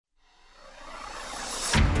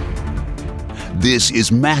This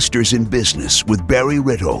is Masters in Business with Barry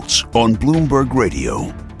Ritholtz on Bloomberg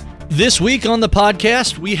Radio. This week on the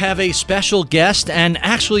podcast, we have a special guest, and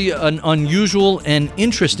actually an unusual and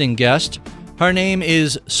interesting guest. Her name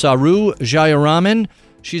is Saru Jayaraman.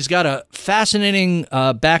 She's got a fascinating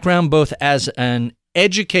background both as an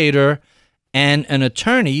educator and an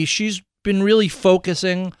attorney. She's been really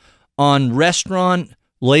focusing on restaurant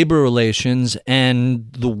labor relations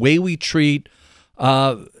and the way we treat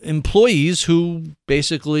employees who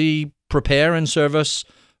basically prepare and serve us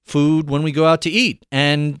food when we go out to eat.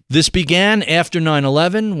 And this began after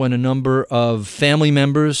 9/11 when a number of family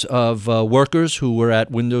members of workers who were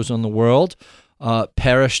at Windows on the World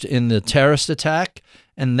perished in the terrorist attack.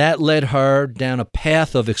 And that led her down a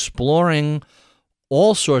path of exploring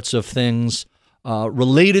all sorts of things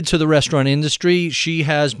related to the restaurant industry. She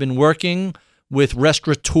has been working with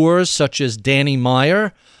restaurateurs such as Danny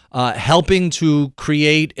Meyer, helping to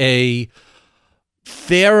create a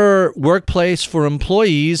fairer workplace for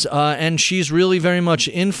employees, and she's really very much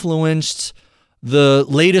influenced the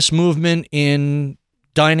latest movement in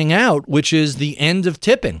dining out, which is the end of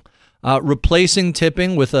tipping, replacing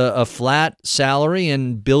tipping with a flat salary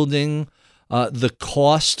and building the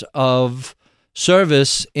cost of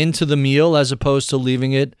service into the meal as opposed to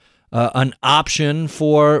leaving it an option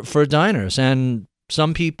for diners. And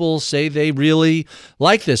some people say they really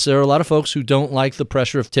like this. There are a lot of folks who don't like the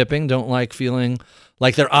pressure of tipping, don't like feeling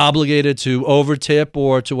like they're obligated to over-tip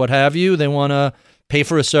or to what have you. They want to pay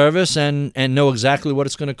for a service and know exactly what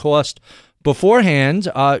it's going to cost beforehand.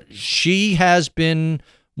 She has been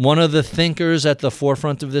one of the thinkers at the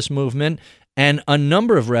forefront of this movement, and a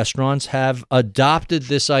number of restaurants have adopted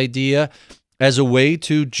this idea as a way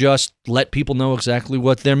to just let people know exactly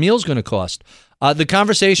what their meal's going to cost. The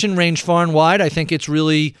conversation ranged far and wide. I think it's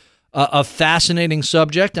really a fascinating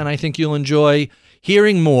subject, and I think you'll enjoy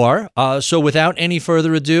hearing more. So without any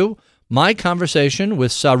further ado, my conversation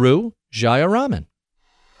with Saru Jayaraman.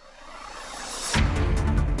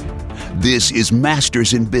 This is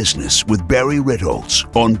Masters in Business with Barry Ritholtz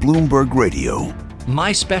on Bloomberg Radio.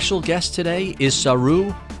 My special guest today is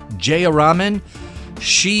Saru Jayaraman.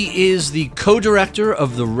 She is the co-director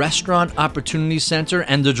of the Restaurant Opportunity Center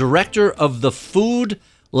and the director of the Food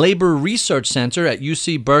Labor Research Center at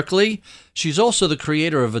UC Berkeley. She's also the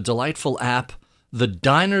creator of a delightful app, The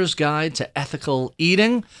Diner's Guide to Ethical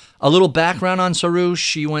Eating. A little background on Saru: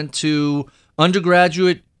 she went to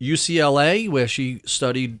undergraduate UCLA, where she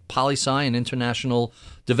studied poli-sci and international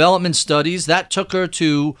development studies. That took her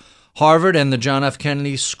to Harvard and the John F.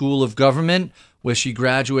 Kennedy School of Government, where she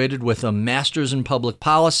graduated with a master's in public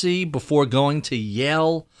policy before going to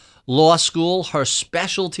Yale Law School. Her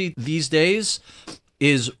specialty these days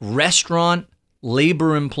is restaurant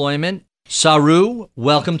labor employment. Saru,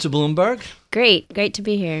 welcome to Bloomberg. Great to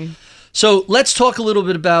be here. So let's talk a little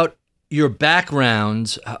bit about your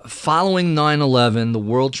background. Following 9/11, the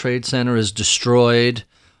World Trade Center is destroyed.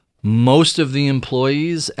 Most of the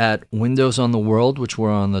employees at Windows on the World, which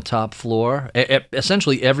were on the top floor,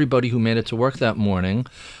 essentially everybody who made it to work that morning,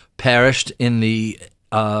 perished in the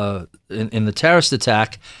terrorist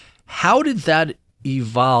attack. How did that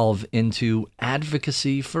evolve into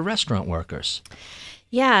advocacy for restaurant workers?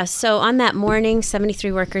 Yeah, so on that morning,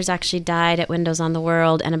 73 workers actually died at Windows on the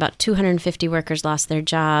World, and about 250 workers lost their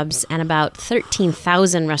jobs, and about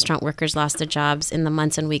 13,000 restaurant workers lost their jobs in the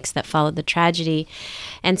months and weeks that followed the tragedy.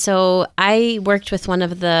 And so I worked with one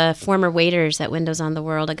of the former waiters at Windows on the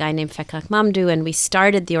World, a guy named Fekak Mamdou, and we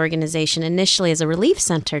started the organization initially as a relief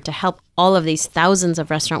center to help all of these thousands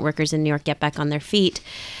of restaurant workers in New York get back on their feet,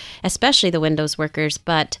 especially the Windows workers.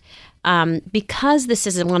 But because this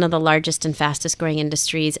is one of the largest and fastest growing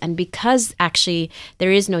industries, and because actually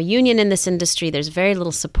there is no union in this industry, there's very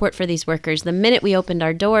little support for these workers. The minute we opened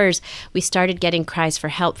our doors, we started getting cries for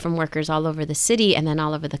help from workers all over the city and then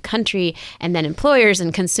all over the country, and then employers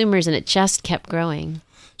and consumers, and it just kept growing.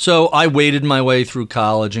 So I waded my way through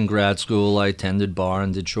college and grad school. I attended bar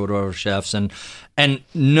and did short order chefs, and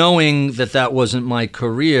knowing that wasn't my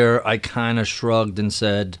career, I kind of shrugged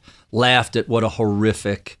and laughed at what a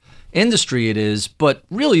horrific industry it is. But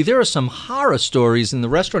really, there are some horror stories in the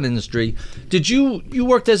restaurant industry. Did you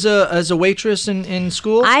worked as a waitress in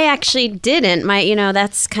school? I actually didn't.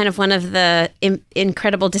 That's kind of one of the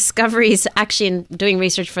incredible discoveries actually in doing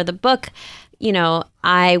research for the book.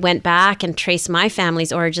 I went back and traced my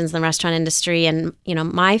family's origins in the restaurant industry. And,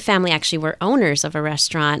 my family actually were owners of a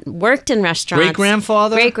restaurant, worked in restaurants.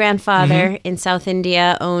 Great-grandfather? Great-grandfather in South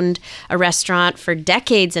India owned a restaurant for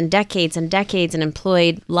decades and decades and decades and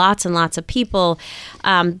employed lots and lots of people.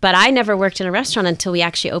 But I never worked in a restaurant until we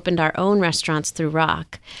actually opened our own restaurants through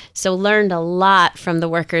Rock. So learned a lot from the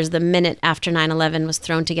workers the minute after 9/11, was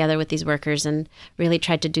thrown together with these workers and really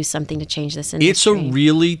tried to do something to change this industry. It's a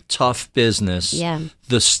really tough business. Yeah.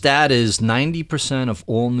 The stat is 90% of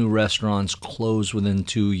all new restaurants close within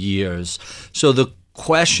 2 years. So the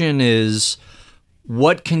question is,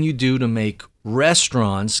 what can you do to make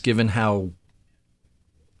restaurants, given how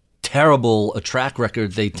terrible a track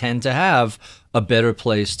record they tend to have, a better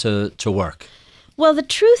place to work? Well, the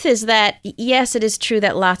truth is that, yes, it is true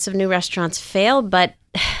that lots of new restaurants fail, but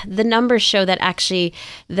the numbers show that actually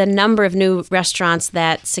the number of new restaurants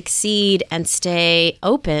that succeed and stay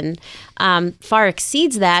open far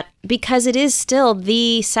exceeds that, because it is still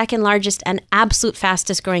the second largest and absolute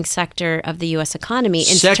fastest growing sector of the U.S. economy.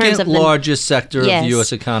 Second largest sector of the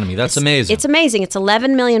U.S. economy. That's amazing. It's amazing. It's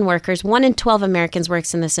 11 million workers. 1 in 12 Americans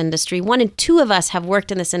works in this industry. 1 in 2 of us have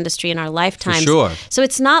worked in this industry in our lifetimes. For sure. So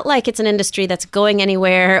it's not like it's an industry that's going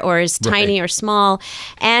anywhere or is tiny or small.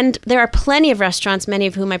 And there are plenty of restaurants, many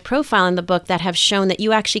of whom I profile in the book, that have shown that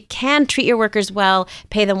you actually can treat your workers well,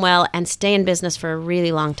 pay them well, and stay in business for a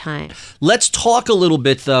really long time. Let's talk a little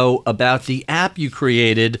bit, though, about the app you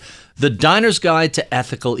created, The Diner's Guide to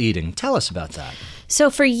Ethical Eating. Tell us about that. So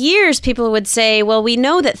for years, people would say, well, we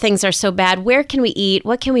know that things are so bad. Where can we eat?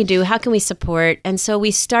 What can we do? How can we support? And so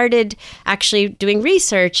we started actually doing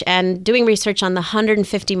research on the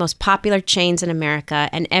 150 most popular chains in America,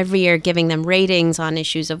 and every year giving them ratings on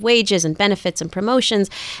issues of wages and benefits and promotions,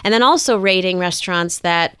 and then also rating restaurants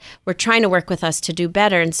that were trying to work with us to do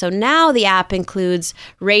better. And so now the app includes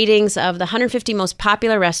ratings of the 150 most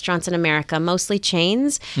popular restaurants in America, mostly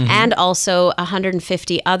chains, and also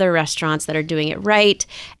 150 other restaurants that are doing it right.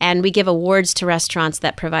 And we give awards to restaurants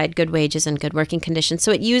that provide good wages and good working conditions.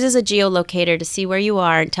 So it uses a geolocator to see where you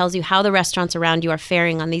are and tells you how the restaurants around you are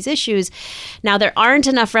faring on these issues. Now, there aren't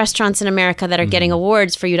enough restaurants in America that are getting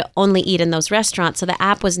awards for you to only eat in those restaurants. So the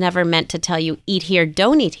app was never meant to tell you, eat here,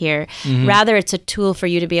 don't eat here. Rather, it's a tool for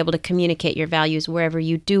you to be able to communicate your values wherever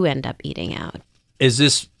you do end up eating out. Is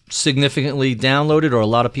this significantly downloaded, or a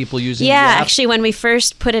lot of people using the app? Actually, when we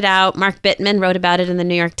first put it out, Mark Bittman wrote about it in the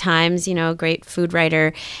New York Times, a great food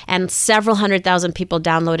writer, and several 100,000 people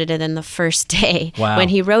downloaded it in the first day when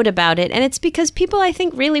he wrote about it. And it's because people, I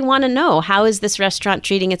think, really want to know, how is this restaurant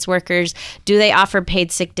treating its workers? Do they offer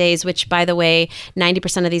paid sick days? Which, by the way,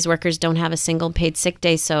 90% of these workers don't have a single paid sick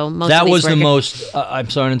day. So most of these workers... That was the most, I'm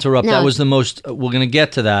sorry to interrupt, that was the most, we're going to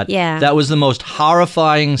get to that. Yeah. That was the most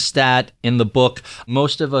horrifying stat in the book.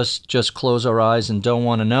 Most of us just close our eyes and don't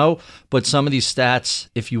want to know, but some of these stats,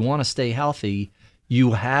 if you want to stay healthy,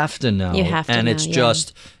 you have to know. You have to and know,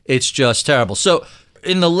 it's just terrible. So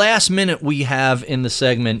in the last minute we have in the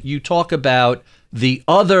segment, you talk about the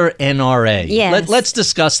other NRA. Yes. Let's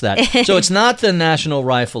discuss that. So it's not the National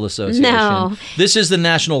Rifle Association. No. This is the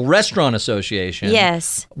National Restaurant Association.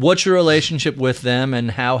 Yes. What's your relationship with them, and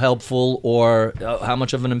how helpful or how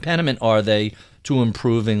much of an impediment are they to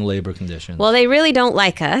improving labor conditions? Well, they really don't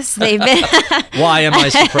like us. They've been. Why am I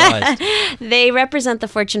surprised? They represent the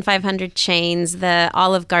Fortune 500 chains, the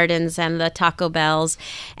Olive Gardens and the Taco Bells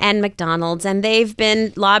and McDonald's, and they've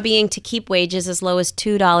been lobbying to keep wages as low as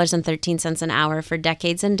 $2.13 an hour for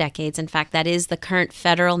decades and decades. In fact, that is the current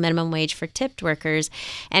federal minimum wage for tipped workers.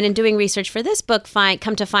 And in doing research for this book,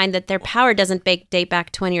 come to find that their power doesn't date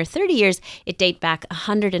back 20 or 30 years. It dates back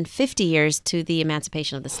 150 years to the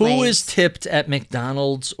emancipation of the slaves. Who is tipped at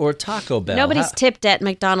McDonald's or Taco Bell? Nobody's tipped at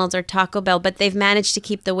McDonald's or Taco Bell, but they've managed to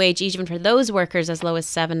keep the wage even for those workers as low as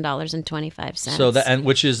 $7.25. So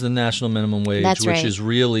which is the national minimum wage, That's which right. is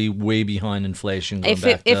really way behind inflation. If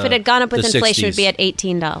it had gone up with inflation, it would be at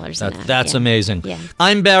 $18 an hour. That's amazing. Yeah.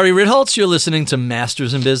 I'm Barry Ritholtz. You're listening to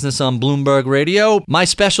Masters in Business on Bloomberg Radio. My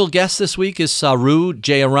special guest this week is Saru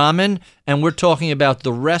Jayaraman, and we're talking about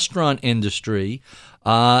the restaurant industry.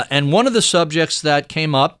 And one of the subjects that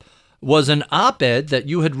came up was an op-ed that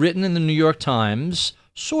you had written in the New York Times,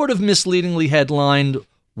 sort of misleadingly headlined,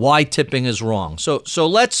 "Why Tipping is Wrong." So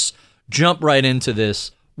let's jump right into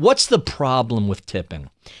this. What's the problem with tipping?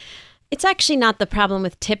 It's actually not the problem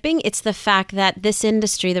with tipping. It's the fact that this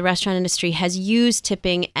industry, the restaurant industry, has used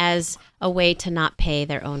tipping as a way to not pay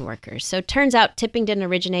their own workers. So it turns out tipping didn't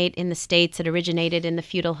originate in the States. It originated in the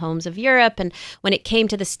feudal homes of Europe. And when it came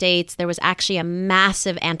to the States, there was actually a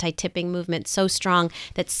massive anti-tipping movement so strong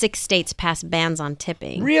that 6 states passed bans on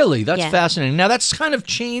tipping. Really? That's fascinating. Now, that's kind of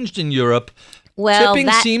changed in Europe. Well,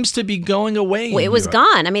 tipping seems to be going away. It was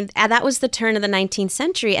gone. I mean, that was the turn of the 19th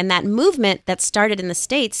century, and that movement that started in the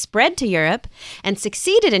States spread to Europe and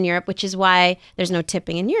succeeded in Europe, which is why there's no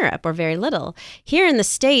tipping in Europe, or very little. Here in the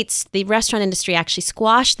States, the restaurant industry actually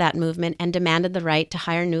squashed that movement and demanded the right to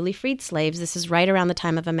hire newly freed slaves. This is right around the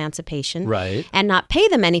time of emancipation. Right. And not pay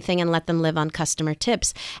them anything and let them live on customer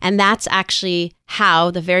tips. And that's actually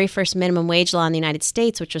how the very first minimum wage law in the United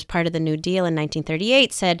States, which was part of the New Deal in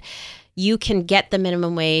 1938, said you can get the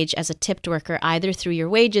minimum wage as a tipped worker either through your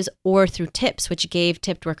wages or through tips, which gave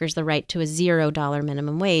tipped workers the right to a $0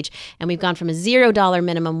 minimum wage. And we've gone from a $0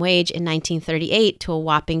 minimum wage in 1938 to a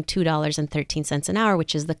whopping $2.13 an hour,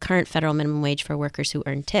 which is the current federal minimum wage for workers who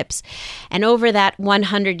earn tips. And over that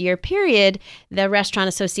 100-year period, the Restaurant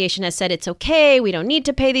Association has said it's okay. We don't need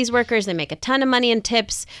to pay these workers. They make a ton of money in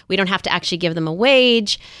tips. We don't have to actually give them a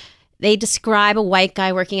wage. They describe a white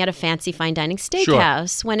guy working at a fancy fine dining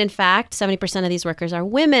steakhouse, when in fact 70% of these workers are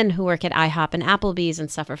women who work at IHOP and Applebee's and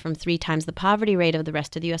suffer from 3 times the poverty rate of the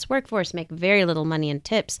rest of the U.S. workforce, make very little money in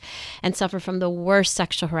tips, and suffer from the worst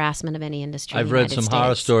sexual harassment of any industry. I've read some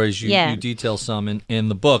horror stories. You detail some in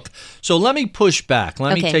the book. So let me push back.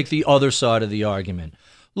 Let me take the other side of the argument.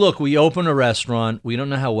 Look, we open a restaurant. We don't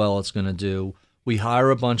know how well it's going to do. We hire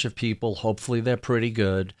a bunch of people. Hopefully they're pretty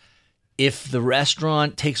good. If the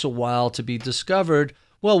restaurant takes a while to be discovered,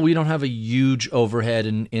 well, we don't have a huge overhead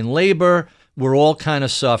in labor. We're all kind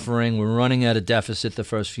of suffering. We're running at a deficit the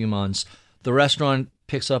first few months. The restaurant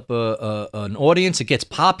picks up an audience. It gets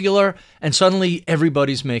popular, and suddenly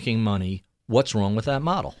everybody's making money. What's wrong with that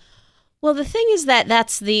model? Well, the thing is that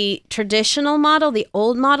that's the traditional model, the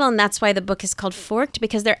old model, and that's why the book is called Forked,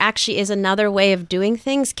 because there actually is another way of doing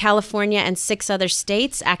things. California and 6 other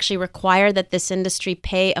states actually require that this industry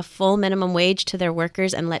pay a full minimum wage to their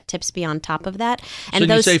workers and let tips be on top of that. And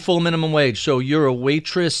so you say full minimum wage. So you're a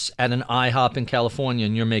waitress at an IHOP in California,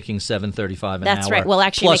 and you're making $7.35 an hour. That's right. Well,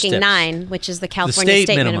 actually making tips. $9, which is the California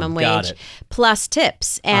state minimum wage, plus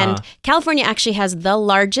tips. And California actually has the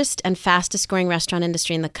largest and fastest growing restaurant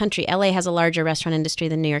industry in the country. LA has a larger restaurant industry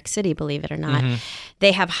than New York City, believe it or not. Mm-hmm.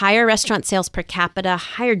 They have higher restaurant sales per capita,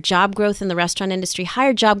 higher job growth in the restaurant industry,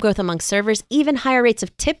 higher job growth among servers, even higher rates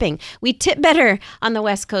of tipping. We tip better on the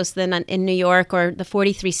West Coast than in New York or the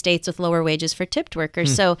 43 states with lower wages for tipped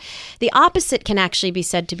workers. So the opposite can actually be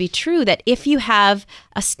said to be true, that if you have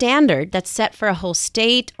a standard that's set for a whole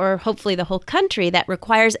state or hopefully the whole country that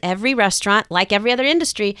requires every restaurant, like every other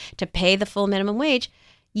industry, to pay the full minimum wage,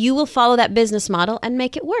 you will follow that business model and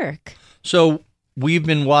make it work. So we've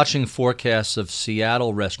been watching forecasts of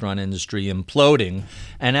Seattle restaurant industry imploding.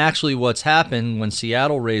 And actually what's happened when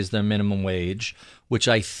Seattle raised their minimum wage, which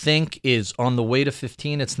I think is on the way to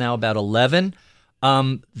 15, it's now about 11.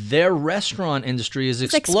 Their restaurant industry is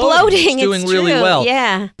exploding. It's doing really well.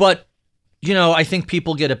 Yeah. But, you know, I think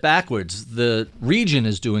people get it backwards. The region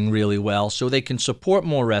is doing really well, so they can support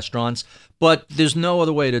more restaurants. But there's no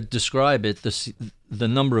other way to describe it. The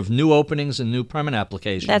number of new openings and new permit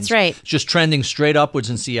applications. That's right. Just trending straight upwards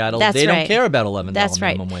in Seattle. They don't care about $11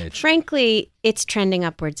 minimum wage. Frankly, it's trending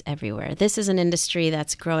upwards everywhere. This is an industry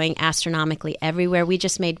that's growing astronomically everywhere. We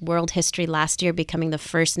just made world history last year, becoming the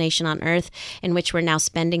first nation on earth in which we're now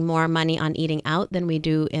spending more money on eating out than we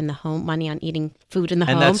do in the home, money on eating food in the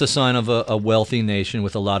home. And that's a sign of a wealthy nation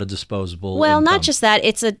with a lot of disposable Well, income. not just that.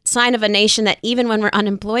 It's a sign of a nation that even when we're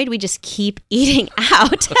unemployed, we just keep eating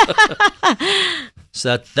out.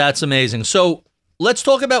 So that's amazing. So let's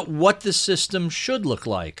talk about what the system should look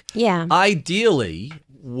like. Yeah. Ideally,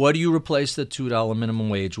 what do you replace the $2 minimum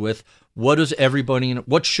wage with? What should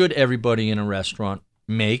everybody in a restaurant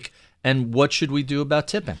make? And what should we do about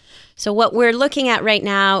tipping? So what we're looking at right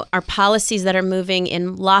now are policies that are moving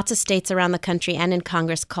in lots of states around the country and in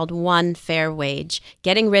Congress called one fair wage,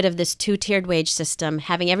 getting rid of this 2-tiered wage system,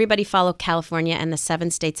 having everybody follow California and the 7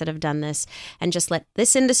 states that have done this, and just let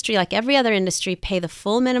this industry, like every other industry, pay the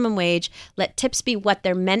full minimum wage, let tips be what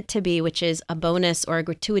they're meant to be, which is a bonus or a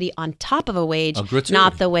gratuity on top of a wage,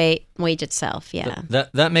 not the wage itself. Yeah.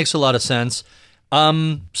 That makes a lot of sense.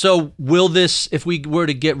 So will this, if we were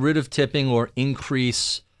to get rid of tipping or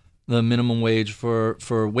increase the minimum wage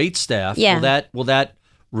for wait staff, will that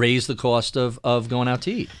raise the cost of going out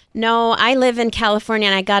to eat? No, I live in California,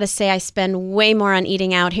 and I got to say I spend way more on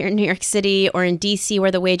eating out here in New York City or in D.C.,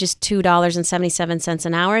 where the wage is $2.77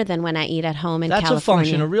 an hour, than when I eat at home in California. That's a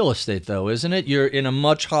function of real estate, though, isn't it? You're in a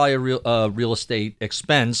much higher real estate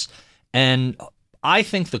expense, and I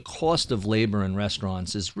think the cost of labor in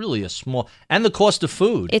restaurants is really and the cost of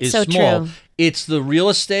food is so small. True. It's the real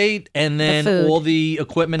estate and then all the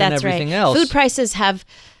equipment and everything else. Food prices have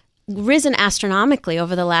risen astronomically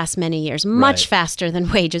over the last many years, much faster than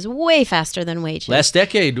wages, way faster than wages. Last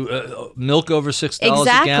decade, milk over $6 a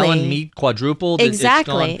gallon, meat quadrupled.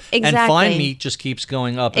 Exactly. And fine meat just keeps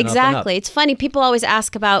going up and up and up. It's funny. People always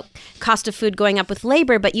ask about cost of food going up with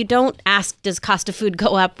labor, but you don't ask, does cost of food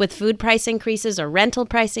go up with food price increases or rental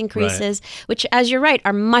price increases, which, as you're right,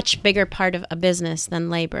 are much bigger part of a business than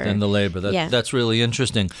labor. That's really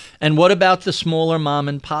interesting. And what about the smaller mom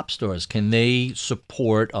and pop stores? Can they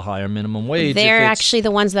support a higher minimum wage? They're actually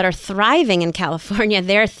the ones that are thriving in California.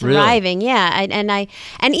 They're thriving, really?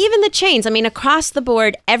 And even the chains. I mean, across the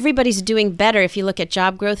board, everybody's doing better if you look at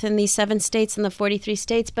job growth in these 7 states and the 43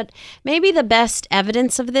 states. But maybe the best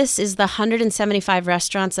evidence of this is the 175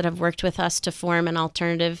 restaurants that have worked with us to form an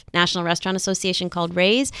alternative National Restaurant Association called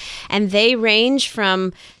RAISE, and they range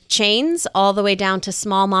from chains all the way down to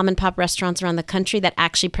small mom and pop restaurants around the country that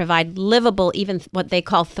actually provide livable, even what they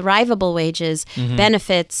call thrivable wages,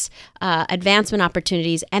 benefits, advancement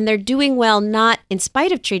opportunities. And they're doing well, not in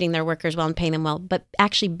spite of treating their workers well and paying them well, but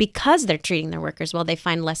actually because they're treating their workers well. They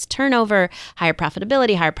find less turnover, higher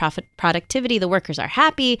profitability, higher productivity. The workers are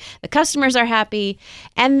happy, the customers are happy,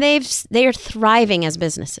 and they are thriving as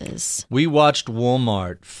businesses. We watched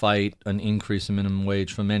Walmart fight an increase in minimum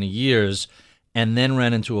wage for many years, and then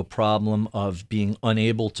ran into a problem of being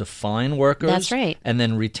unable to find workers. That's right. And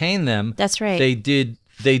then retain them. That's right. They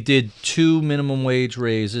did 2 minimum wage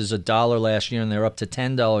raises, $1 last year, and they're up to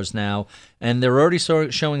 $10 now. And they're already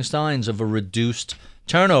showing signs of a reduced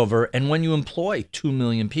turnover. And when you employ 2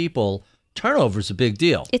 million people, turnover is a big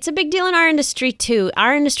deal. It's a big deal in our industry, too.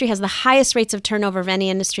 Our industry has the highest rates of turnover of any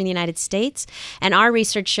industry in the United States. And our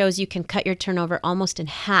research shows you can cut your turnover almost in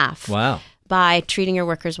half. Wow. By treating your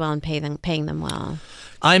workers well and paying them well.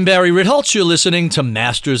 I'm Barry Ritholtz. You're listening to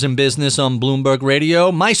Masters in Business on Bloomberg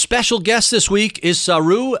Radio. My special guest this week is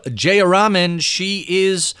Saru Jayaraman. She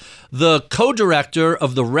is the co-director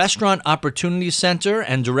of the Restaurant Opportunity Center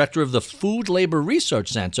and director of the Food Labor Research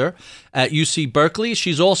Center at UC Berkeley.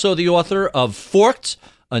 She's also the author of Forked,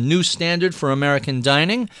 a New Standard for American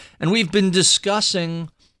Dining. And we've been discussing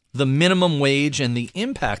the minimum wage and the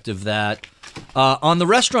impact of that on the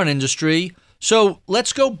restaurant industry. So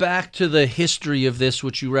let's go back to the history of this,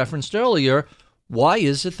 which you referenced earlier. Why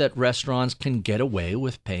is it that restaurants can get away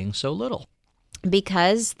with paying so little?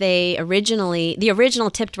 Because the original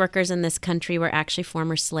tipped workers in this country were actually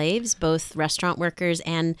former slaves, both restaurant workers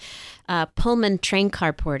and Pullman train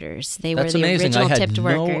car porters. They were the original tipped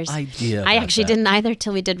workers. I had no idea. I actually didn't either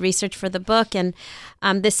till we did research for the book. And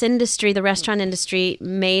this industry, the restaurant industry,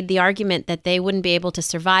 made the argument that they wouldn't be able to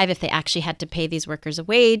survive if they actually had to pay these workers a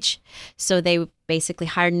wage. So they basically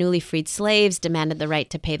hired newly freed slaves, demanded the right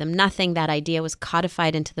to pay them nothing. That idea was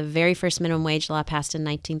codified into the very first minimum wage law passed in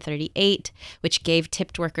 1938, which gave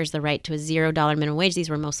tipped workers the right to a $0 minimum wage. These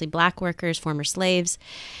were mostly black workers, former slaves.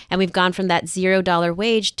 And we've gone from that $0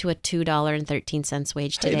 wage to a $2.13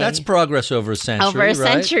 wage today. Hey, that's progress over a century,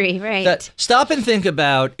 century, right. Stop and think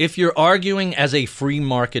about, if you're arguing as a free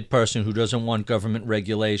market person who doesn't want government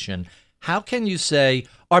regulation, how can you say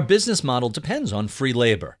our business model depends on free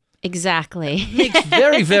labor? Exactly. It makes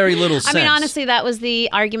very, very little sense. I mean, honestly, that was the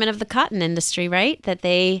argument of the cotton industry, right? That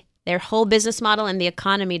their whole business model and the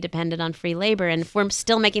economy depended on free labor. And if we're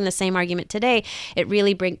still making the same argument today, it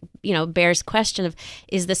really bears question of,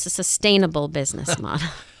 is this a sustainable business model?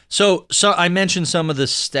 So I mentioned some of the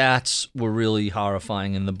stats were really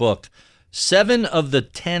horrifying in the book. 7 of the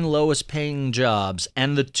 10 lowest paying jobs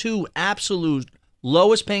and the 2 absolute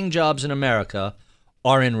lowest paying jobs in America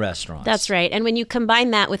are in restaurants. That's right. And when you combine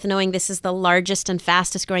that with knowing this is the largest and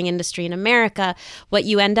fastest growing industry in America, what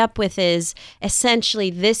you end up with is essentially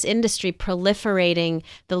this industry proliferating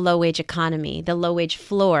the low-wage economy, the low-wage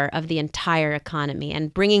floor of the entire economy,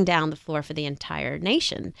 and bringing down the floor for the entire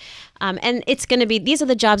nation. And it's going to be, these are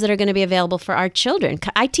the jobs that are going to be available for our children.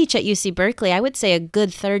 I teach at UC Berkeley. I would say a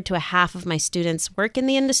good third to a half of my students work in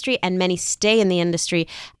the industry, and many stay in the industry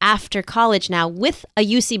after college now with a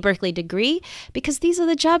UC Berkeley degree, because these are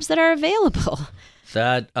the jobs that are available.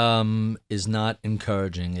 That is not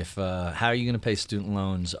encouraging. How are you going to pay student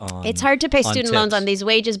loans on? It's hard to pay student loans on these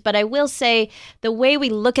wages, but I will say the way we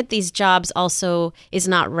look at these jobs also is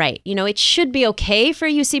not right. It should be okay for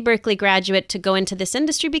a UC Berkeley graduate to go into this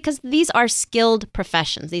industry because these are skilled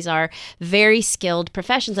professions. These are very skilled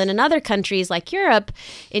professions. And in other countries like Europe,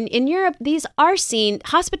 in Europe, these are seen,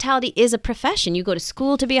 hospitality is a profession. You go to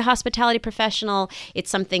school to be a hospitality professional. It's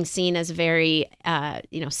something seen as very,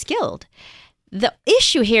 skilled. the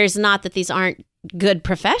issue here is not that these aren't good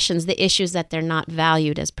professions. The issue is that they're not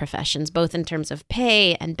valued as professions, both in terms of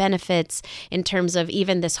pay and benefits, in terms of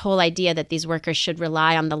even this whole idea that these workers should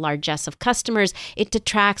rely on the largesse of customers. It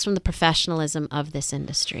detracts from the professionalism of this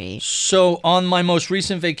industry. So on my most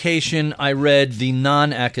recent vacation, I read the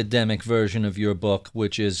non-academic version of your book,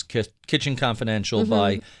 which is Kitchen Confidential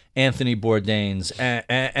by Anthony Bourdain's.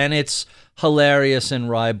 And it's hilarious and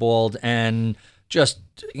ribald and just,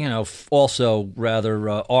 also rather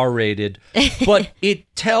R-rated. But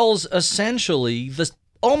it tells essentially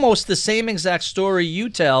almost the same exact story you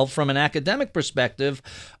tell from an academic perspective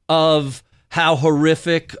of how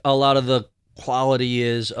horrific a lot of the quality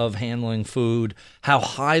is of handling food, how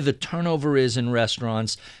high the turnover is in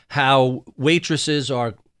restaurants, how waitresses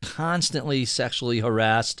are constantly sexually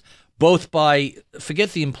harassed, both by,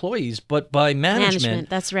 forget the employees, but by management.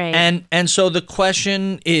 That's right. And so the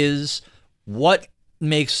question is, what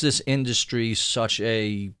makes this industry such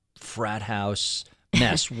a frat house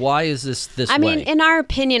mess? Why is this way? I mean, in our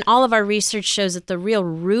opinion, all of our research shows that the real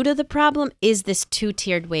root of the problem is this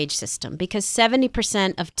two-tiered wage system, because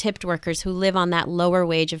 70% of tipped workers who live on that lower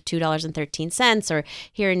wage of $2.13, or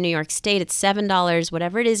here in New York State, it's $7,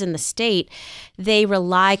 whatever it is in the state, they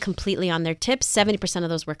rely completely on their tips. 70% of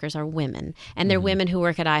those workers are women, and they're women who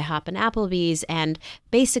work at IHOP and Applebee's and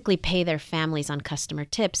basically pay their families on customer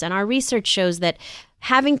tips. And our research shows that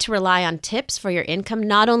having to rely on tips for your income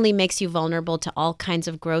not only makes you vulnerable to all kinds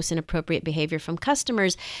of gross inappropriate behavior from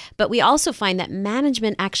customers, but we also find that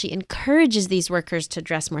management actually encourages these workers to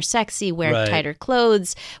dress more sexy, wear tighter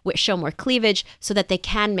clothes, show more cleavage so that they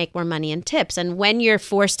can make more money in tips. And when you're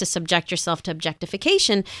forced to subject yourself to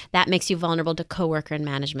objectification, that makes you vulnerable to coworker and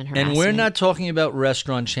management harassment. And we're not talking about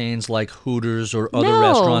restaurant chains like Hooters or other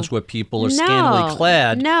restaurants where people are scantily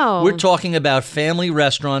clad. No. We're talking about family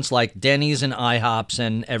restaurants like Denny's and IHOP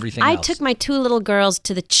and everything else. I took my two little girls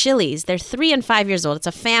to the Chili's. They're 3 and 5 years old. It's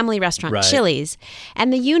a family restaurant, Chili's.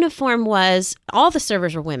 And the uniform was, all the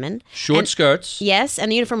servers were women. Short skirts. Yes, and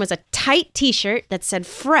the uniform was a tight T-shirt that said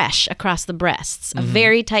fresh across the breasts. A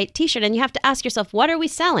very tight T-shirt. And you have to ask yourself, what are we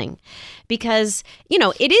selling? Because,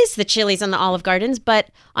 it is the Chili's and the Olive Gardens, but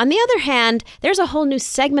on the other hand, there's a whole new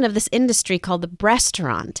segment of this industry called the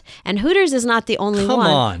breastaurant. And Hooters is not the only one. Come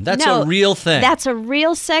on, that's a real thing. That's a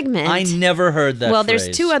real segment. I never heard that Well, phrase.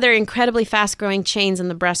 there's 2 other incredibly fast-growing chains in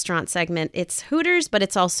the restaurant segment. It's Hooters, but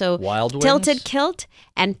it's also Wild Wings? Tilted Kilt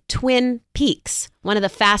and Twin Peaks, one of the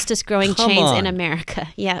fastest-growing chains in America.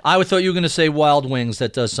 Yeah. I thought you were going to say Wild Wings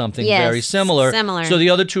that does something very similar. So the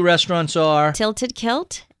other 2 restaurants are? Tilted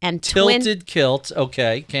Kilt and Tilted Kilt.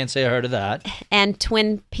 Okay, can't say I heard of that. And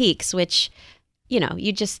Twin Peaks, which...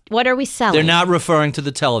 what are we selling? They're not referring to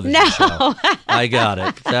the television show. I got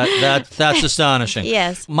it. That's astonishing.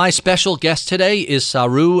 Yes. My special guest today is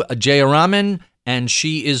Saru Jayaraman, and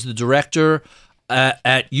she is the director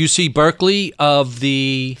at UC Berkeley of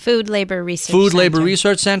the Food Labor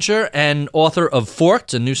Research Center and author of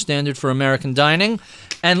Forked, a new standard for American dining.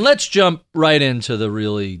 And let's jump right into the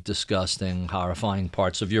really disgusting, horrifying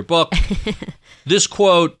parts of your book. This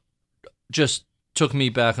quote just took me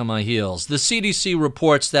back on my heels. The CDC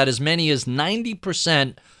reports that as many as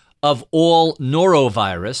 90% of all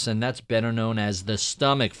norovirus, and that's better known as the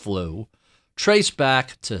stomach flu, trace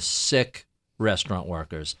back to sick restaurant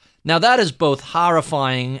workers. Now, that is both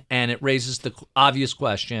horrifying and it raises the obvious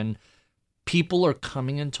question. People are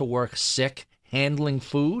coming into work sick, handling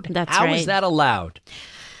food? That's How right. is that allowed?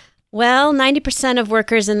 Well, 90% of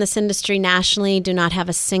workers in this industry nationally do not have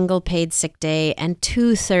a single paid sick day, and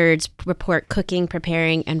 2/3 report cooking,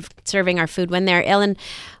 preparing, and serving our food when they're ill. And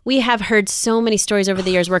we have heard so many stories over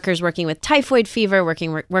the years, workers working with typhoid fever,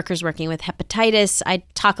 workers working with hepatitis. I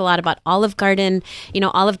talk a lot about Olive Garden.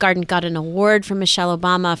 Olive Garden got an award from Michelle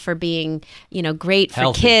Obama for being, great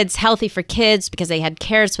for kids, healthy for kids, because they had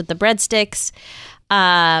carrots with the breadsticks.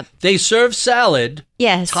 They serve salad,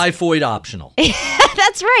 yes, typhoid optional.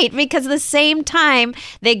 That's right, because the same time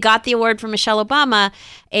they got the award from Michelle Obama,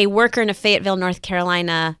 a worker in a Fayetteville, North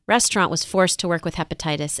Carolina restaurant was forced to work with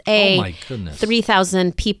hepatitis A. Oh, my goodness.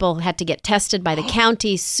 3,000 people had to get tested by the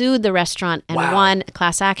county, sued the restaurant, and won a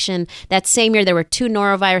class action. That same year, there were 2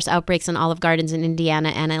 norovirus outbreaks in Olive Gardens in Indiana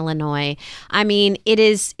and Illinois. I mean,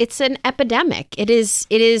 it's an epidemic. It is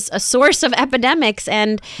a source of epidemics,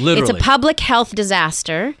 and Literally. It's a public health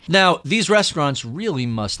disaster. Now, these restaurants really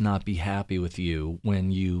must not be happy with you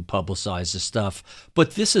when you publicize this stuff,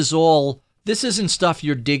 but this is all this isn't stuff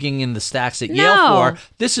you're digging in the stacks at Yale for.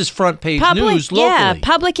 This is front page news locally. Yeah,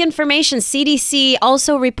 public information. CDC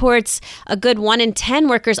also reports a good 1 in 10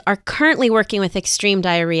 workers are currently working with extreme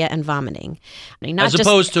diarrhea and vomiting. As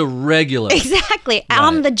opposed to regular. Exactly,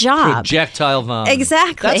 on the job. Projectile vomiting.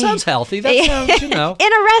 Exactly. That sounds healthy. That sounds, in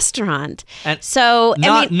a restaurant. And so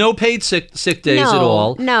no paid sick days at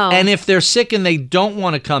all. No. And if they're sick and they don't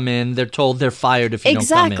want to come in, they're told they're fired if you don't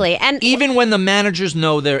come in. Exactly. And even when the managers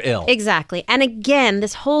know they're ill. Exactly. And again,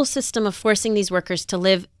 this whole system of forcing these workers to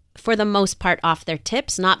live, for the most part, off their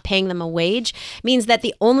tips, not paying them a wage, means that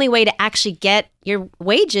the only way to actually get your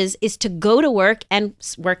wages is to go to work and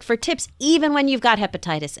work for tips, even when you've got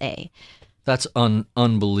hepatitis A. That's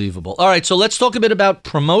unbelievable. All right, so let's talk a bit about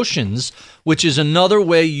promotions, which is another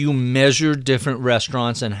way you measure different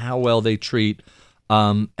restaurants and how well they treat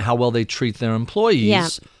their employees. Yeah.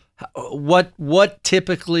 What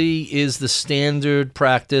typically is the standard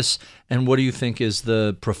practice, and what do you think is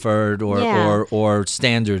the preferred or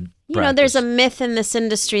standard practice? There's a myth in this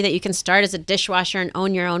industry that you can start as a dishwasher and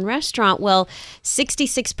own your own restaurant. Well,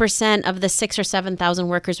 66% of the 6,000 or 7,000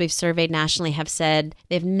 workers we've surveyed nationally have said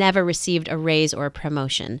they've never received a raise or a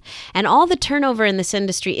promotion. And all the turnover in this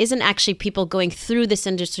industry isn't actually people going through this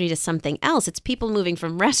industry to something else. It's people moving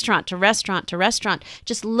from restaurant to restaurant to restaurant,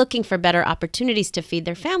 just looking for better opportunities to feed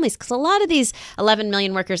their families. Because a lot of these 11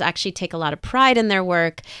 million workers actually take a lot of pride in their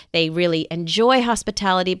work. They really enjoy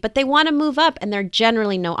hospitality, but they want to move up, and there are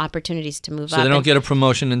generally no opportunities to move up. So they don't get a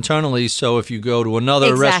promotion internally, so if you go to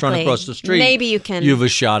another restaurant across the street, maybe you have a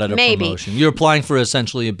shot at a promotion. You're applying for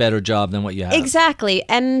essentially a better job than what you have. Exactly.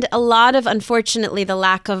 And a lot of, unfortunately, the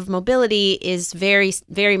lack of mobility is very,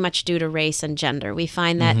 very much due to race and gender. We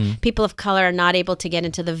find that people of color are not able to get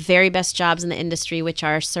into the very best jobs in the industry, which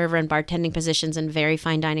are server and bartending positions in very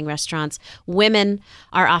fine dining restaurants. Women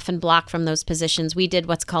are often blocked from those positions. We did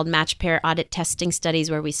what's called match pair audit testing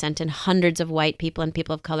studies, where we sent in hundreds of white people and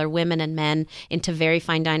people of color, women and men, into very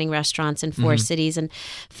fine dining restaurants in 4 cities, and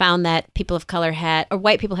found that people of color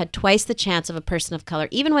white people had twice the chance of a person of color,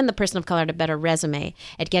 even when the person of color had a better resume,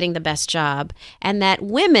 at getting the best job. And that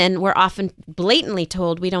women were often blatantly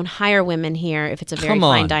told, we don't hire women here if it's a very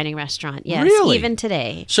fine dining restaurant. Yes, really? Even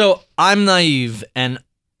today. So I'm naive, and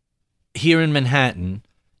here in Manhattan,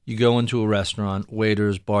 you go into a restaurant,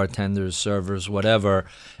 waiters, bartenders, servers, whatever,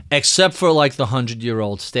 except for like the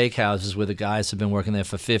 100-year-old steakhouses where the guys have been working there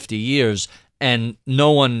for 50 years and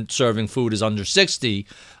no one serving food is under 60.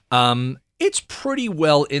 It's pretty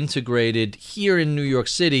well integrated here in New York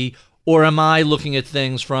City, or am I looking at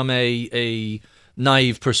things from a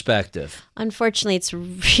naive perspective? Unfortunately, it's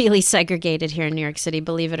really segregated here in New York City,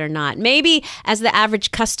 believe it or not. Maybe as the average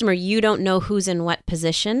customer, you don't know who's in what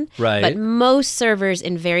position. Right. But most servers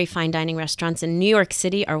in very fine dining restaurants in New York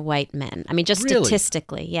City are white men. I mean, just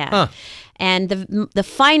statistically, yeah. Huh. And the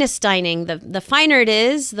finest dining, the finer it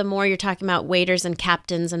is, the more you're talking about waiters and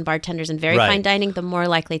captains and bartenders in very fine dining, the more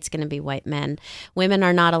likely it's going to be white men. Women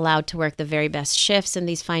are not allowed to work the very best shifts in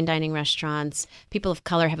these fine dining restaurants. People of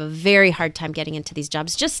color have a very hard time getting into these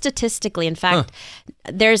jobs, just statistically. In fact,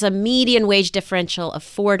 there's a median wage differential of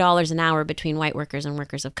 $4 an hour between white workers and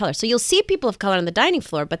workers of color. So you'll see people of color on the dining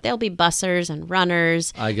floor, but they'll be bussers and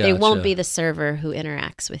runners. They won't be the server who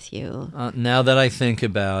interacts with you. Now that I think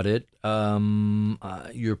about it,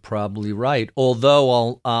 you're probably right.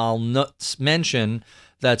 Although I'll mention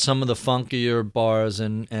that some of the funkier bars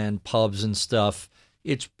and pubs and stuff,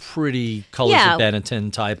 it's pretty Colors of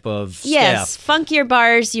Benetton type of staff. Yes, funkier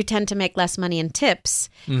bars, you tend to make less money in tips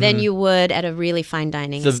than you would at a really fine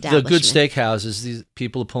dining establishment. The good steakhouses, these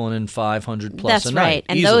people are pulling in $500 plus That's a night. That's right,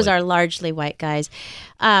 and easily. Those are largely white guys.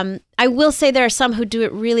 I will say there are some who do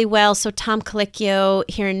it really well. So Tom Colicchio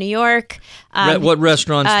here in New York. What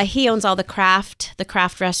restaurants? He owns all the craft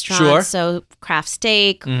restaurants. Sure. So Craft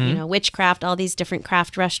Steak, Witchcraft, all these different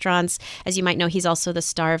craft restaurants. As you might know, he's also the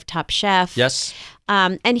star of Top Chef. Yes.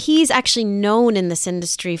 And he's actually known in this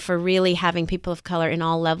industry for really having people of color in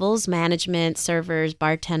all levels, management, servers,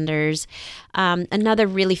 bartenders. Another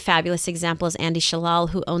really fabulous example is Andy Shalal,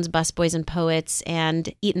 who owns Busboys and Poets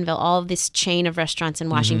and Eatonville, all of this chain of restaurants in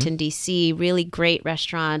Washington, D.C., really great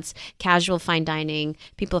restaurants, casual fine dining,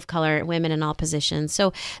 people of color, women in all positions.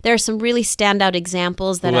 So there are some really standout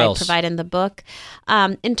examples that I provide in the book.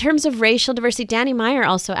 In terms of racial diversity, Danny Meyer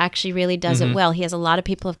also actually really does it well. He has a lot of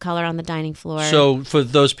people of color on the dining floor. So for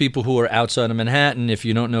those people who are outside of Manhattan, if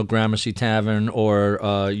you don't know Gramercy Tavern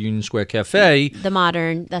or Union Square Cafe, The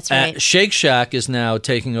Modern, that's right. Shake Shack is now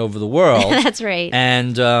taking over the world. That's right.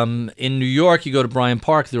 And in New York, you go to Bryant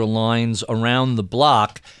Park, there are lines around the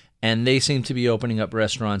block, and they seem to be opening up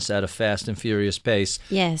restaurants at a fast and furious pace.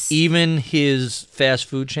 Yes. Even his fast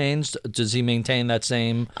food chains, does he maintain that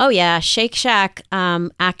same? Oh, yeah. Shake Shack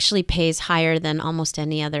actually pays higher than almost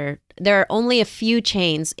any other. There are only a few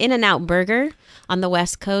chains. In-N-Out Burger on the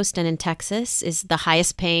West Coast and in Texas is the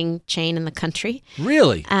highest paying chain in the country.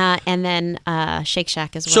 Really? And then Shake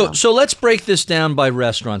Shack as well. So let's break this down by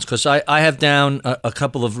restaurants, because I have down a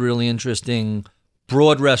couple of really interesting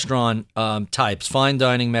broad restaurant types: fine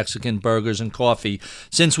dining, Mexican, burgers, and coffee.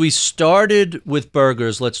 Since we started with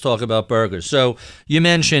burgers, let's talk about burgers. So you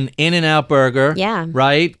mentioned In-N-Out Burger, Yeah.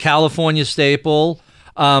 right? California staple,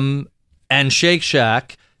 and Shake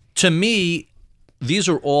Shack. To me, these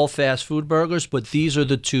are all fast food burgers, but these are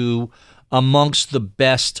the two amongst the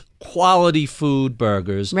best quality food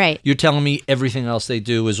burgers. Right. You're telling me everything else they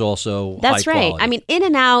do is also That's high right. quality. I mean,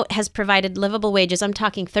 In-N-Out has provided livable wages. I'm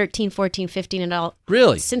talking 13, 14, 15 and all.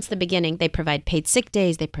 Really? Since the beginning. They provide paid sick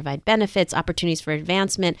days. They provide benefits, opportunities for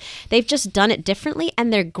advancement. They've just done it differently,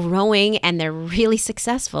 and they're growing, and they're really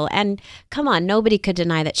successful. And come on, nobody could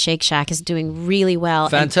deny that Shake Shack is doing really well.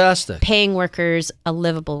 Fantastic. And paying workers a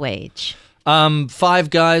livable wage. Five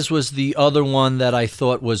Guys was the other one that I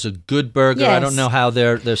thought was a good burger. I Yes. don't know how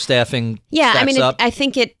their staffing Yeah, stacks I mean, up. I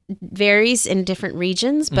think it varies in different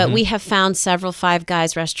regions, but we have found several Five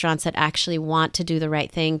Guys restaurants that actually want to do the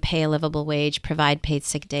right thing, pay a livable wage, provide paid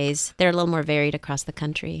sick days. They're a little more varied across the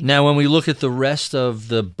country. Now, when we look at the rest of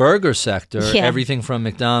the burger sector, Yeah. everything from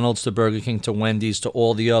McDonald's to Burger King to Wendy's to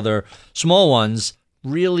all the other small ones,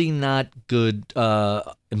 really not good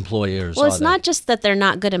employers. Well, are it's they? not just that they're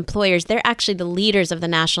not good employers. They're actually the leaders of the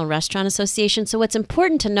National Restaurant Association. So what's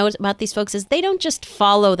important to note about these folks is they don't just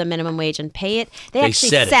follow the minimum wage and pay it. They actually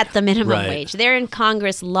set the minimum Right. wage. They're in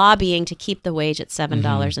Congress lobbying to keep the wage at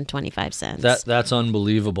 $7.25. That's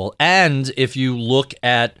unbelievable. And if you look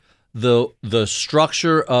at the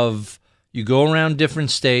structure of, you go around different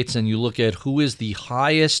states and you look at who is the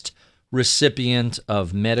highest recipient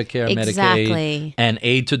of Medicare, Exactly. Medicaid, and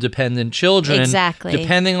aid to dependent children. Exactly.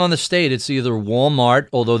 Depending on the state, it's either Walmart,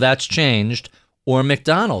 although that's changed, or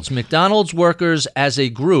McDonald's. McDonald's workers as a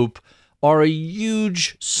group are a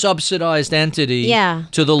huge subsidized entity Yeah.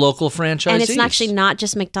 to the local franchisees. And it's actually not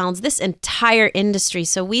just McDonald's, this entire industry.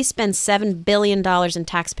 So we spend $7 billion in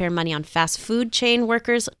taxpayer money on fast food chain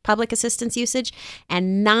workers' public assistance usage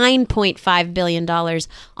and $9.5 billion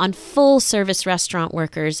on full service restaurant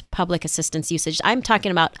workers' public assistance usage. I'm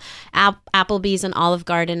talking about Applebee's and Olive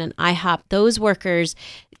Garden and IHOP. Those workers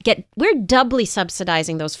we're doubly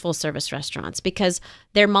subsidizing those full service restaurants because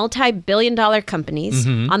they're multi-billion-dollar companies.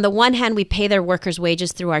 On the one hand, we pay their workers'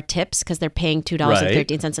 wages through our tips because they're paying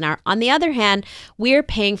 $2.13 an hour. On the other hand, we're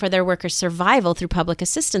paying for their workers' survival through public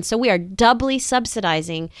assistance. So we are doubly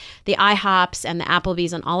subsidizing the IHOPs and the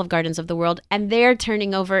Applebee's and Olive Gardens of the world, and they're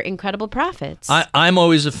turning over incredible profits. I'm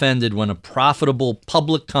always offended when a profitable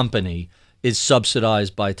public company is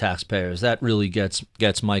subsidized by taxpayers. That really gets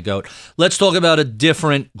my goat. Let's talk about a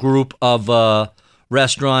different group of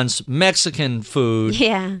restaurants. Mexican food.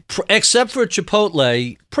 Yeah. Except for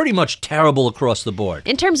Chipotle, pretty much terrible across the board.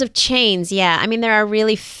 In terms of chains, yeah. I mean, there are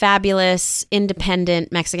really fabulous independent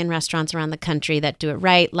Mexican restaurants around the country that do it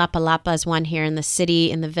right. La Palapa is one here in the city,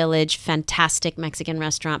 in the village. Fantastic Mexican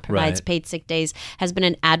restaurant, provides Right. paid sick days, has been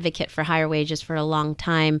an advocate for higher wages for a long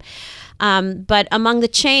time. But among the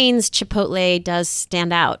chains, Chipotle does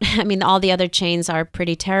stand out. I mean, all the other chains are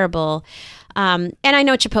pretty terrible. And I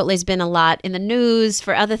know Chipotle's been a lot in the news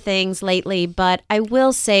for other things lately, but I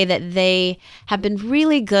will say that they have been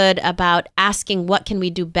really good about asking what can we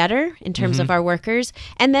do better in terms of our workers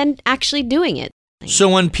and then actually doing it. So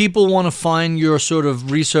when people want to find your sort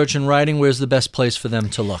of research and writing, where's the best place for them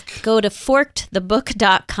to look? Go to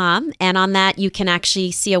forkedthebook.com, and on that you can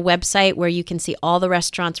actually see a website where you can see all the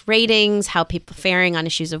restaurants' ratings, how people are faring on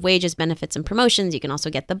issues of wages, benefits, and promotions. You can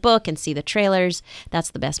also get the book and see the trailers.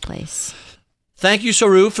 That's the best place. Thank you,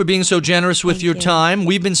 Saru, for being so generous with Thank your you. time.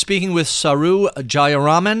 We've been speaking with Saru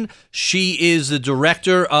Jayaraman. She is the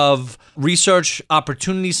director of Research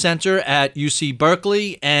Opportunity Center at UC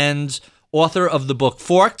Berkeley and author of the book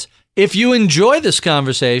Forked. If you enjoy this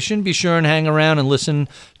conversation, be sure and hang around and listen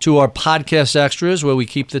to our podcast extras where we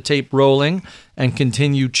keep the tape rolling and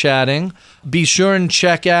continue chatting. Be sure and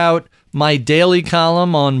check out my daily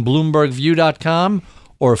column on BloombergView.com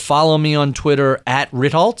or follow me on Twitter at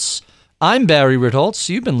Ritholtz. I'm Barry Ritholtz.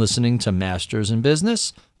 You've been listening to Masters in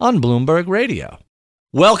Business on Bloomberg Radio.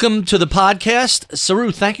 Welcome to the podcast.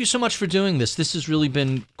 Saru, thank you so much for doing this. This has really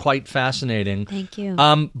been quite fascinating. Thank you.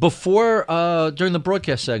 Before, during the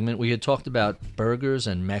broadcast segment, we had talked about burgers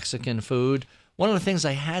and Mexican food. One of the things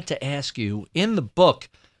I had to ask you, in the book,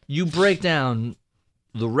 you break down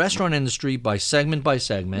the restaurant industry by segment,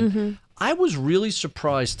 I was really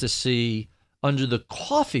surprised to see under the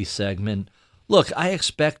coffee segment, look, I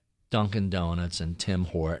expect Dunkin' Donuts and Tim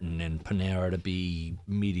Horton and Panera to be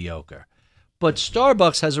mediocre. But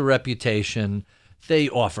Starbucks has a reputation. They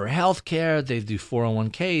offer health care. They do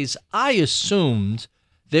 401ks. I assumed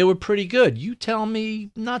they were pretty good. You tell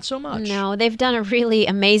me not so much. No, they've done a really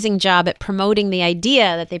amazing job at promoting the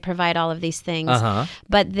idea that they provide all of these things.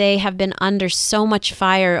 But they have been under so much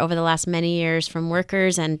fire over the last many years from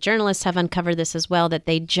workers, and journalists have uncovered this as well, that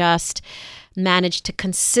they just managed to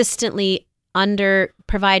consistently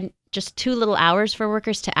provide just too little hours for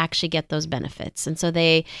workers to actually get those benefits. And so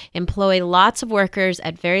they employ lots of workers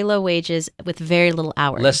at very low wages with very little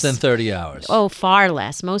hours. Less than 30 hours. Oh, far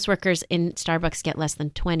less. Most workers in Starbucks get less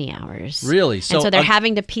than 20 hours. Really? And so they're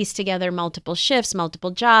having to piece together multiple shifts,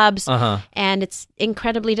 multiple jobs, and it's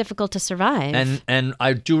incredibly difficult to survive. And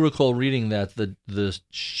I do recall reading that the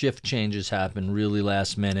shift changes happen really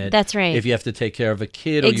last minute. That's right. If you have to take care of a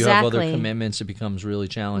kid or you have other commitments, it becomes really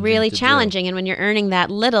challenging. Really challenging. And when you're earning that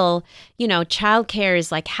little, childcare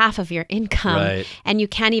is like half of your income. Right. And you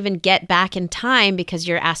can't even get back in time because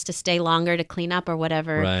you're asked to stay longer to clean up or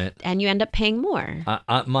whatever. Right. And you end up paying more.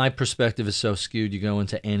 My perspective is so skewed. You go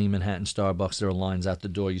into any Manhattan Starbucks, there are lines out the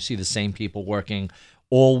door. You see the same people working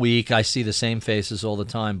all week. I see the same faces all the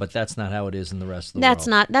time, but that's not how it is in the rest of the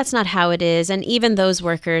world. That's not how it is. And even those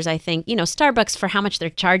workers, I think, Starbucks, for how much they're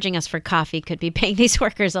charging us for coffee, could be paying these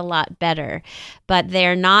workers a lot better. But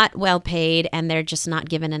they're not well paid, and they're just not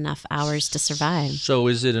given enough hours to survive. So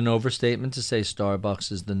is it an overstatement to say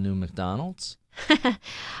Starbucks is the new McDonald's?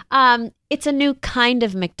 It's a new kind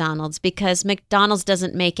of McDonald's, because McDonald's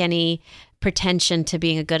doesn't make any pretension to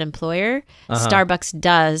being a good employer. Starbucks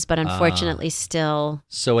does, but unfortunately still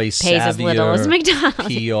pays as little as McDonald's.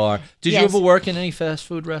 PR. Did you ever work in any fast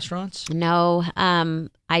food restaurants? No.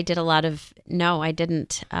 I did a lot of... No, I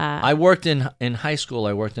didn't. I worked in high school.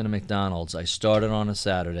 I worked in a McDonald's. I started on a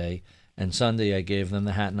Saturday, and Sunday I gave them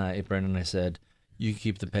the hat and apron, and I said, you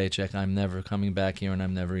keep the paycheck. I'm never coming back here, and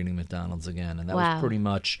I'm never eating McDonald's again. And that was pretty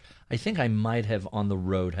much... I think I might have on the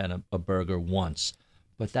road had a burger once.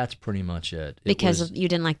 But that's pretty much it. Because you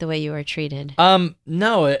didn't like the way you were treated?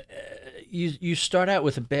 No. You start out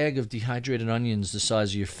with a bag of dehydrated onions the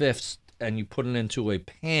size of your fist, and you put it into a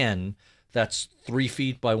pan that's 3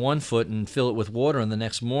 feet by 1 foot and fill it with water. And the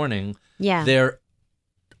next morning, they're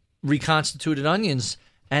reconstituted onions,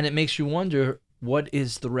 and it makes you wonder, what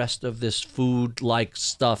is the rest of this food-like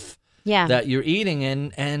stuff that you're eating?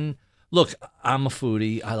 And look, I'm a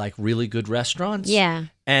foodie. I like really good restaurants. Yeah.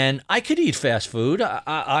 And I could eat fast food.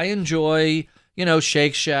 I enjoy,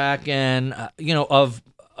 Shake Shack and, of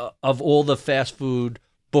all the fast food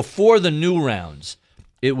before the new rounds,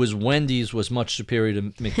 it was Wendy's was much superior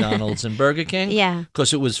to McDonald's and Burger King. Yeah.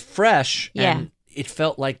 Because it was fresh and it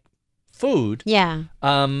felt like food. Yeah.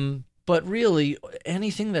 But really,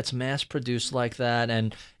 anything that's mass produced like that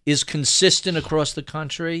and is consistent across the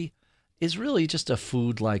country is really just a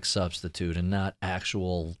food-like substitute and not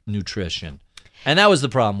actual nutrition. And that was the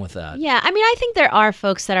problem with that. Yeah, I mean, I think there are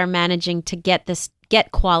folks that are managing to get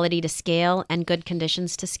quality to scale and good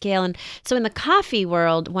conditions to scale. And so in the coffee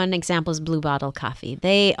world, one example is Blue Bottle Coffee.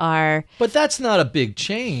 They are... But that's not a big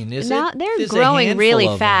chain, is it? They're growing really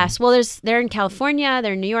fast. Well, they're in California,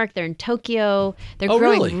 they're in New York, they're in Tokyo. They're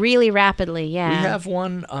growing really rapidly, yeah. We have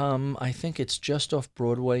one, I think it's just off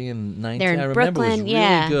Broadway in 19. They're in I remember Brooklyn, it was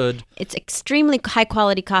really good. It's extremely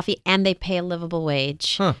high-quality coffee, and they pay a livable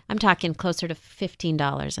wage. Huh. I'm talking closer to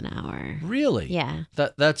 $15 an hour. Really? Yeah.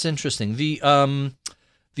 That's interesting.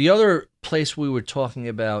 The other place we were talking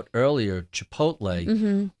about earlier,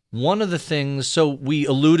 Chipotle, one of the things, so we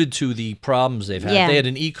alluded to the problems they've had. They had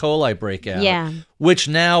an E. coli breakout, which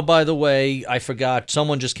now, by the way, I forgot,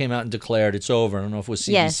 someone just came out and declared it's over. I don't know if it was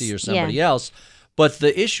CDC or somebody else. But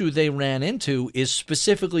the issue they ran into is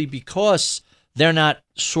specifically because they're not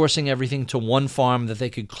sourcing everything to one farm that they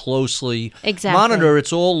could closely monitor.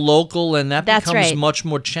 It's all local, and that becomes much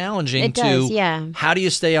more challenging how do you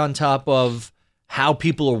stay on top of how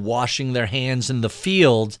people are washing their hands in the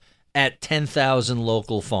field at 10,000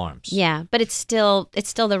 local farms. Yeah, but it's still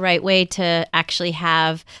the right way to actually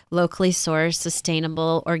have locally sourced,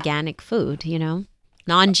 sustainable, organic food,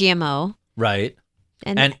 non-GMO. Right.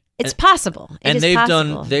 And it's possible.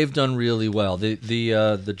 They've done really well.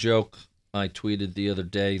 The joke I tweeted the other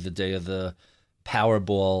day, the day of the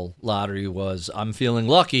Powerball lottery, was, I'm feeling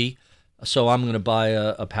lucky, so I'm going to buy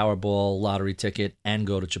a Powerball lottery ticket and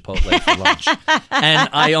go to Chipotle for lunch.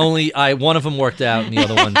 And one of them worked out and the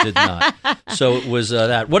other one did not. So it was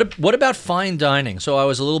that. What about fine dining? So I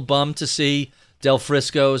was a little bummed to see Del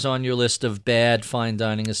Frisco's on your list of bad fine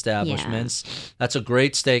dining establishments. Yeah. That's a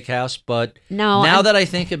great steakhouse, but now that I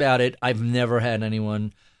think about it, I've never had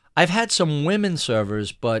anyone. I've had some women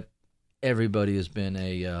servers, but everybody has been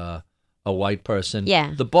a white person.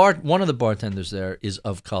 Yeah. One of the bartenders there is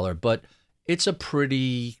of color, but it's a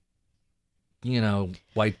pretty,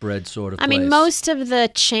 white bread sort of place. I mean, most of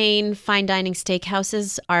the chain fine dining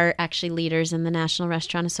steakhouses are actually leaders in the National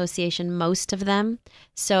Restaurant Association, most of them.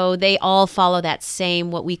 So they all follow that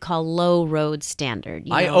same, what we call low road standard.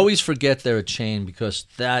 I always forget they're a chain because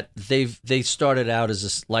they started out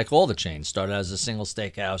as like all the chains started out as a single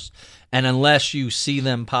steakhouse. And unless you see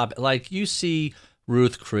them pop, like you see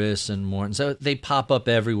Ruth Chris and Morton, so they pop up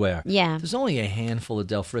everywhere. Yeah. There's only a handful of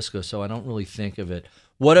Del Frisco, so I don't really think of it.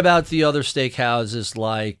 What about the other steakhouses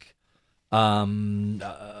like, I'm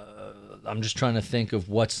just trying to think of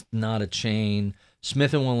what's not a chain.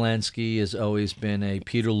 Smith & Wollensky has always been a,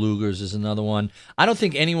 Peter Luger's is another one. I don't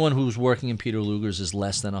think anyone who's working in Peter Luger's is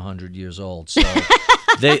less than 100 years old. So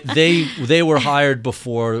they were hired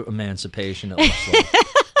before emancipation, it looks like.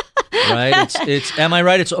 Right? It's am I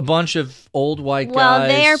right? It's a bunch of old white guys. Well,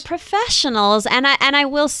 they are professionals, and I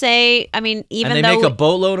will say, I mean, even and they make a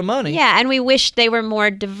boatload of money. Yeah, and we wish they were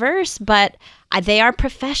more diverse, but they are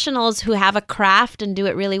professionals who have a craft and do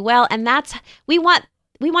it really well, and we want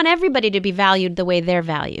everybody to be valued the way they're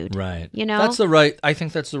valued. Right. I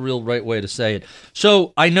think that's the real right way to say it.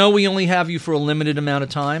 So I know we only have you for a limited amount of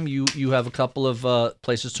time. You have a couple of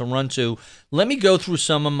places to run to. Let me go through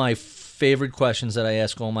some of my favorite questions that I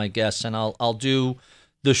ask all my guests, and I'll do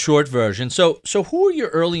the short version. So who are your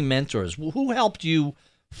early mentors? Who helped you,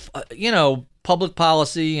 public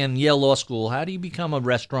policy and Yale Law School? How do you become a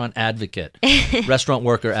restaurant advocate, restaurant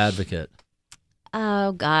worker advocate?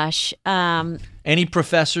 Oh, gosh. Any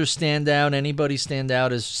professors stand out? Anybody stand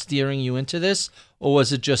out as steering you into this? Or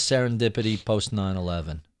was it just serendipity post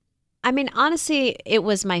 9/11? I mean, honestly, it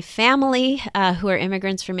was my family who are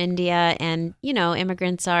immigrants from India. And,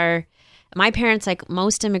 my parents, like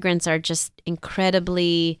most immigrants, are just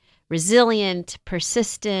incredibly resilient,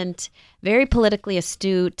 persistent, very politically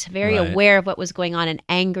astute, very aware of what was going on and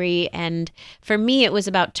angry. And for me, it was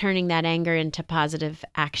about turning that anger into positive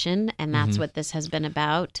action. And that's what this has been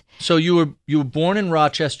about. So you were born in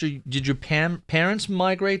Rochester. Did your parents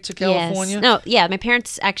migrate to California? Yes. No, yeah. My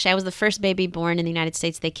parents, actually, I was the first baby born in the United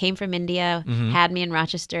States. They came from India, had me in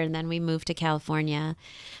Rochester, and then we moved to California.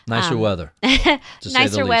 Nicer weather.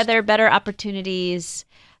 Nicer weather, better opportunities.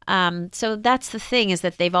 So that's the thing, is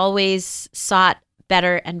that they've always sought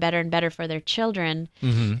better and better and better for their children.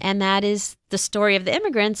 And that is the story of the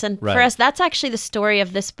immigrants. And for us, that's actually the story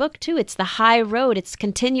of this book, too. It's the high road. It's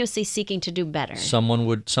continuously seeking to do better.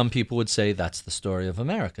 Some people would say that's the story of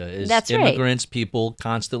America. That's immigrants, people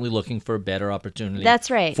constantly looking for a better opportunity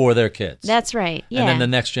right. for their kids. That's right. Yeah. And then the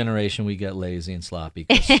next generation, we get lazy and sloppy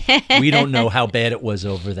because we don't know how bad it was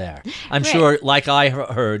over there. I'm sure, like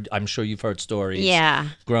I'm sure you've heard stories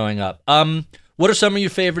growing up. What are some of your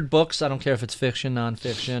favorite books? I don't care if it's fiction,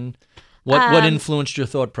 nonfiction. What influenced your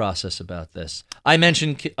thought process about this? I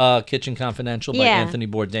mentioned Kitchen Confidential by Anthony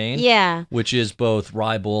Bourdain, which is both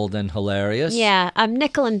ribald and hilarious. Yeah,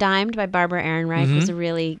 Nickel and Dimed by Barbara Ehrenreich was a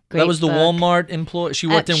really great book. That was the Walmart employee. She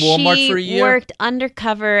worked in Walmart for a year? She worked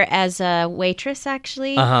undercover as a waitress,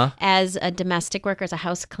 actually, as a domestic worker, as a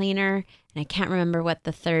house cleaner. And I can't remember what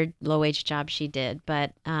the third low-wage job she did,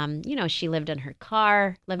 but, she lived in her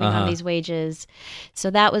car, living on these wages.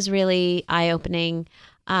 So that was really eye-opening.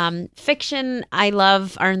 Fiction, I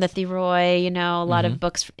love Arundhati Roy, a lot of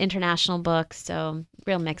books, international books, so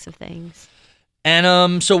real mix of things.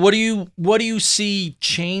 And so what do you see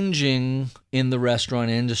changing in the restaurant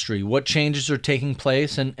industry? What changes are taking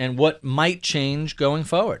place and what might change going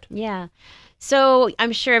forward? Yeah. So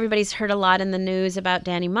I'm sure everybody's heard a lot in the news about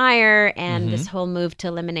Danny Meyer and this whole move to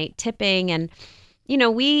eliminate tipping. And,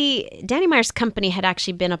 Danny Meyer's company had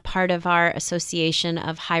actually been a part of our association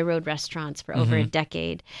of high road restaurants for over a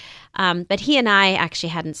decade. But he and I actually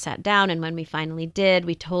hadn't sat down. And when we finally did,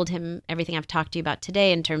 we told him everything I've talked to you about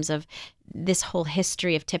today in terms of this whole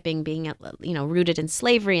history of tipping being, rooted in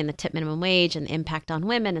slavery and the tip minimum wage and the impact on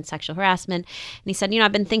women and sexual harassment. And he said,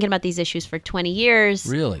 I've been thinking about these issues for 20 years.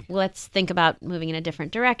 Really? Let's think about moving in a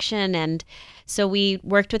different direction. And so we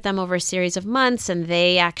worked with them over a series of months, and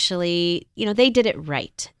they actually, they did it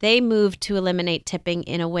right. They moved to eliminate tipping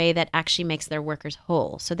in a way that actually makes their workers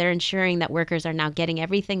whole. So they're ensuring that workers are now getting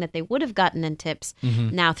everything that they would have gotten in tips,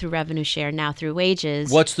 now through revenue share, now through wages.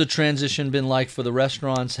 What's the transition been like for the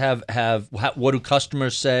restaurants? What do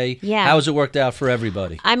customers say? Yeah. How has it worked out for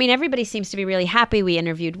everybody? I mean, everybody seems to be really happy. We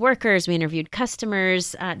interviewed workers, we interviewed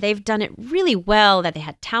customers. They've done it really well, that they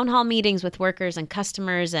had town hall meetings with workers and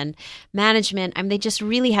customers and management. I mean, they just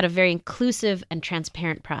really had a very inclusive and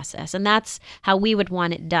transparent process. And that's how we would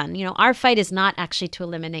want it done. You know, our fight is not actually to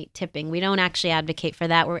eliminate tipping. We don't actually advocate for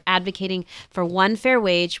that. We're advocating for one fair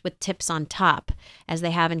wage with tips on top, as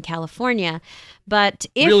they have in California. But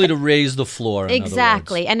if really to raise the floor, in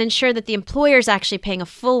exactly, other words. And ensure that the employer is actually paying a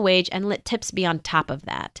full wage and let tips be on top of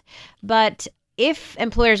that. But if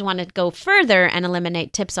employers want to go further and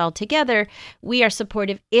eliminate tips altogether, we are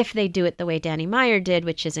supportive if they do it the way Danny Meyer did,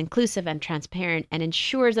 which is inclusive and transparent and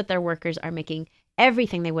ensures that their workers are making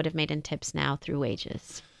everything they would have made in tips now through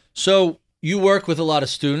wages. So you work with a lot of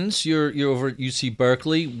students. You're over at UC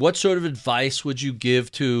Berkeley. What sort of advice would you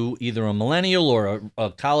give to either a millennial or a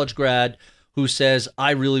college grad who says,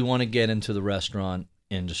 I really want to get into the restaurant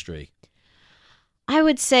industry? I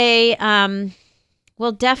would say,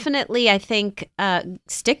 well, definitely, I think,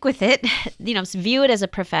 stick with it, view it as a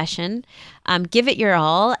profession, give it your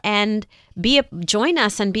all, and join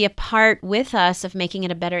us and be a part with us of making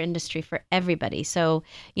it a better industry for everybody. So,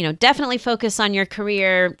 definitely focus on your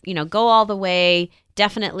career, go all the way,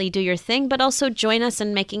 definitely do your thing, but also join us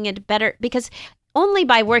in making it better, because only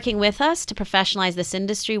by working with us to professionalize this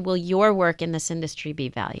industry will your work in this industry be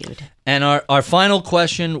valued. And our final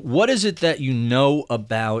question, what is it that you know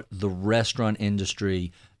about the restaurant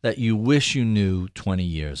industry that you wish you knew 20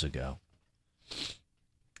 years ago?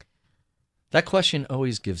 That question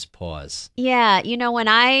always gives pause. Yeah, when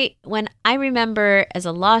I remember as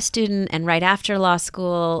a law student and right after law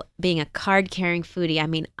school being a card-carrying foodie, I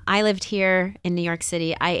mean, I lived here in New York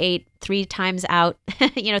City. I ate 3 times out,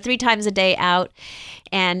 3 times a day out,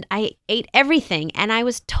 and I ate everything, and I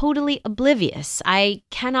was totally oblivious. I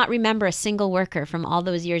cannot remember a single worker from all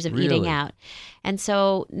those years of eating out. And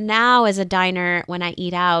so now as a diner, when I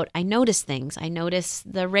eat out, I notice things. I notice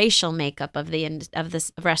the racial makeup of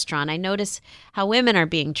this restaurant. I notice how women are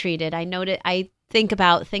being treated. I think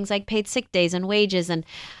about things like paid sick days and wages. And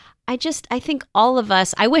I think all of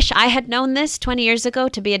us, I wish I had known this 20 years ago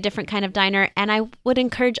to be a different kind of diner. And I would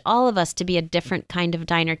encourage all of us to be a different kind of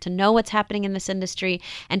diner, to know what's happening in this industry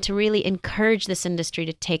and to really encourage this industry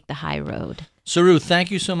to take the high road. Saru,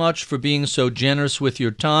 thank you so much for being so generous with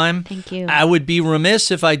your time. Thank you. I would be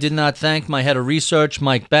remiss if I did not thank my head of research,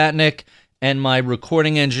 Mike Batnick, and my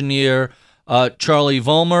recording engineer, Charlie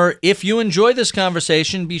Vollmer. If you enjoy this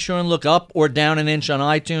conversation, be sure and look up or down an inch on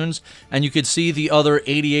iTunes, and you could see the other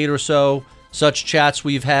 88 or so such chats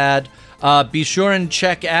we've had. Be sure and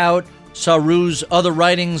check out Saru's other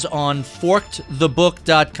writings on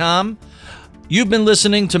forkedthebook.com. You've been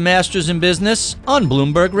listening to Masters in Business on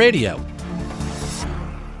Bloomberg Radio.